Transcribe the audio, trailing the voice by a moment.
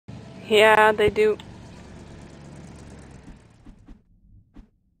Yeah, they do.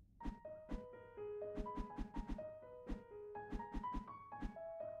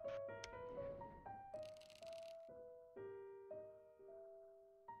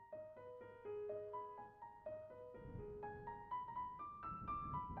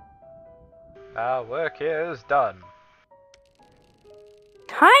 Our work here is done.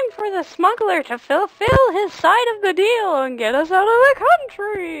 Time for the smuggler to fulfill his side of the deal and get us out of the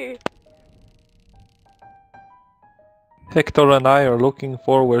country! Hector and I are looking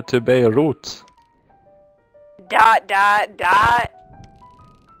forward to Beirut. ...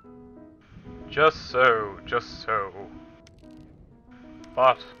 Just so, just so.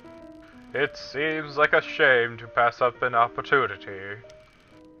 But it seems like a shame to pass up an opportunity.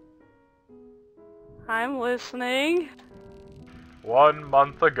 I'm listening. 1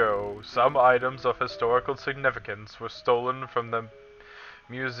 month ago, some items of historical significance were stolen from the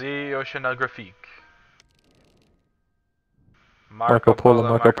Musée Oceanographique. Marco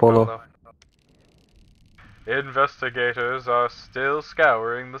Polo. Investigators are still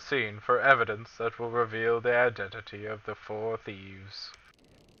scouring the scene for evidence that will reveal the identity of the 4 thieves.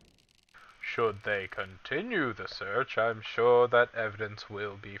 Should they continue the search, I'm sure that evidence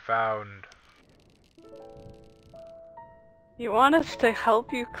will be found. You want us to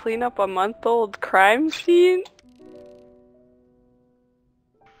help you clean up a month-old crime scene?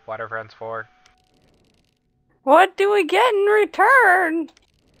 What are friends for? What do we get in return?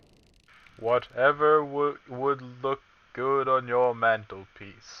 Whatever would look good on your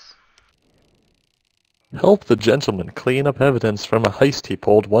mantelpiece. Help the gentleman clean up evidence from a heist he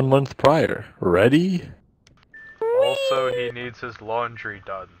pulled 1 month prior. Ready? Also, he needs his laundry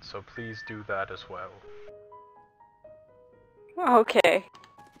done, so please do that as well. Okay.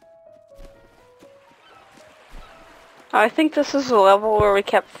 I think this is the level where we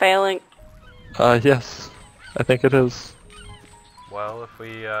kept failing. Yes. I think it is. Well, if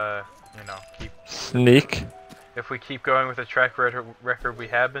we, keep... Sneak. If we keep going with the track record we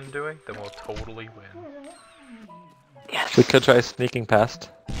have been doing, then we'll totally win. Yes. We could try sneaking past.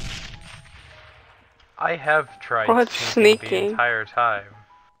 I have tried What's sneaking the sneaking? entire time.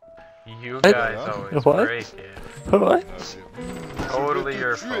 You guys always What? break it. What? Totally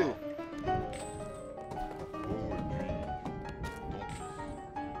your fault.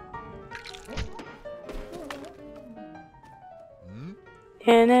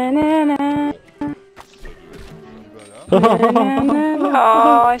 Na-na-na-na. Na-na-na-na.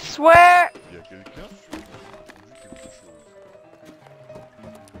 Oh, I swear!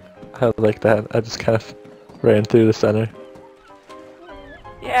 I like that. I just kind of ran through the center.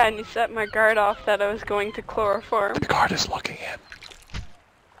 Yeah, and you set my guard off that I was going to chloroform. The guard is looking in.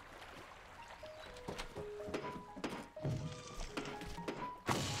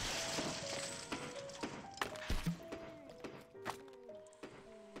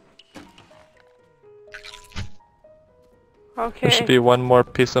 Okay. There should be one more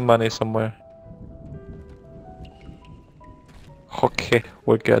piece of money somewhere. Okay,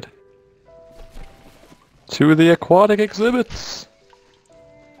 we're good. To the aquatic exhibits!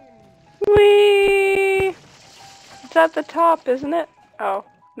 Whee! It's at the top, isn't it? Oh,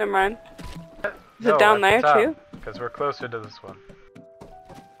 never mind. Is it down there too? Because we're closer to this one.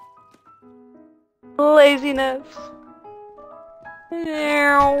 Laziness.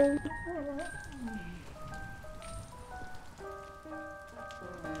 Meow.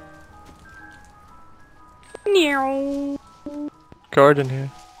 Meow. Garden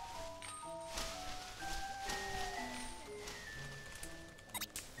here.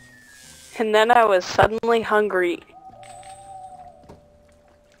 And then I was suddenly hungry.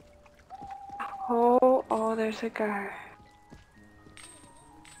 Oh, there's a guy.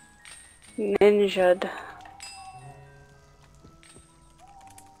 Ninja'd.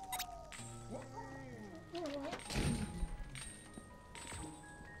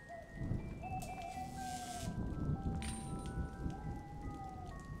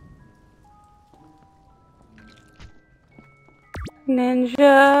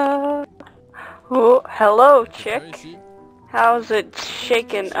 Ninja. Oh, hello, chick. How's it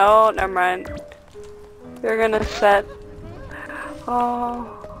shaking? Oh, never mind. You're gonna set.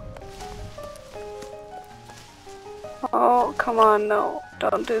 Oh. Oh, come on, no.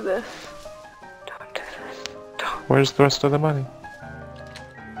 Don't do this. Don't do this. Don't. Where's the rest of the money?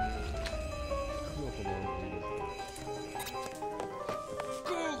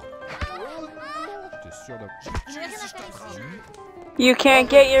 You can't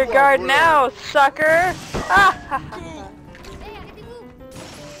get your guard now, sucker!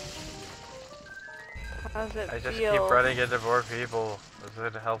 How's it I just feel? keep running into more people. Is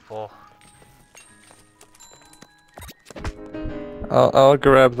it helpful? I'll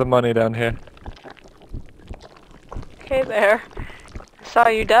grab the money down here. Okay there. I saw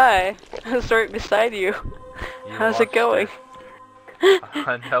you die. I was right beside you. You How's it watched going?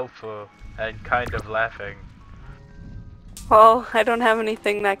 Unhelpful and kind of laughing. Well, I don't have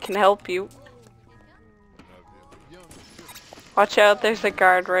anything that can help you. Watch out, there's a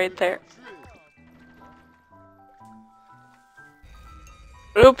guard right there.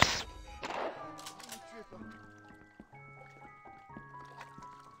 Oops.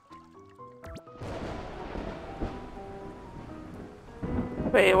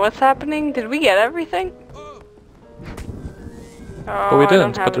 Wait, what's happening? Did we get everything? Oh, But we I didn't,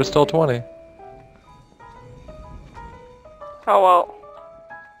 don't have but there's still anything. 20. Oh well.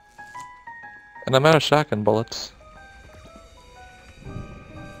 And I'm out of shotgun bullets.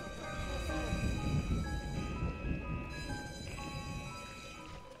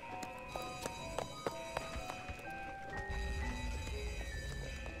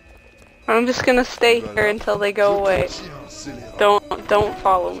 I'm just gonna stay here until they go away. Don't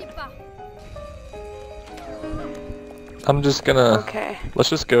follow me. I'm just gonna... Okay. Let's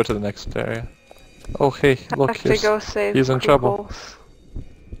just go to the next area. Oh hey, I look, have to go save he's in trouble. peoples.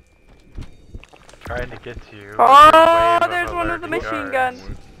 Trying to get to you. Oh, there's one with the machine gun.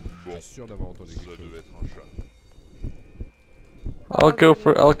 I'll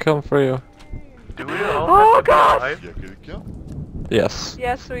come for you. Do we all Oh, have to God! be alive? Yes.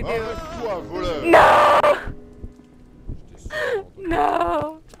 Yes, we do. No!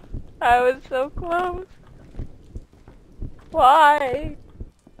 No! I was so close. Why?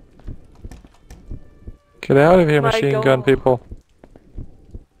 Get out of here, My machine goal. gun people.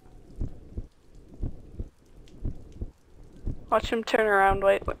 Watch him turn around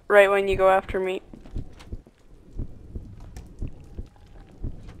right when you go after me.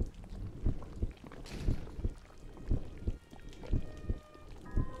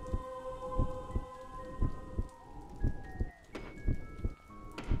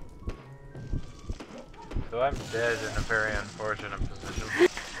 So I'm dead in a very unfortunate position.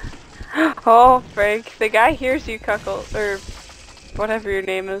 Oh, Frank, the guy hears you, Cuckle, or whatever your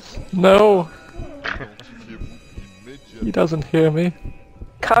name is. No! He doesn't hear me.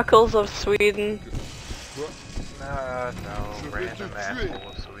 Cuckles of Sweden. No, random asshole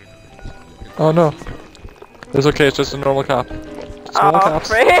of Sweden. Oh no. It's okay, it's just a normal cop. Just normal Oh, cops.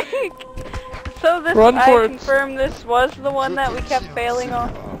 Frank! So this, Run for I it. confirm this was the one that we kept failing on.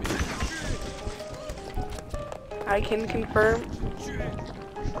 I can confirm.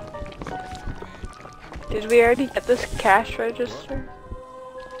 Did we already get this cash register?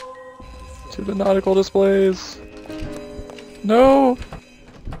 To the nautical displays. No!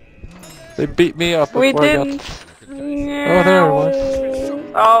 They beat me up before We I got... didn't. Oh, there it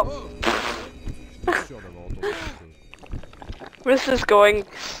was. Oh. This is going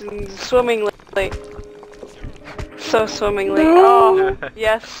swimmingly. So swimmingly. No. Oh,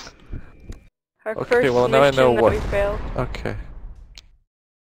 yes. Our Okay, first well, now I mission know that what- we failed. Okay.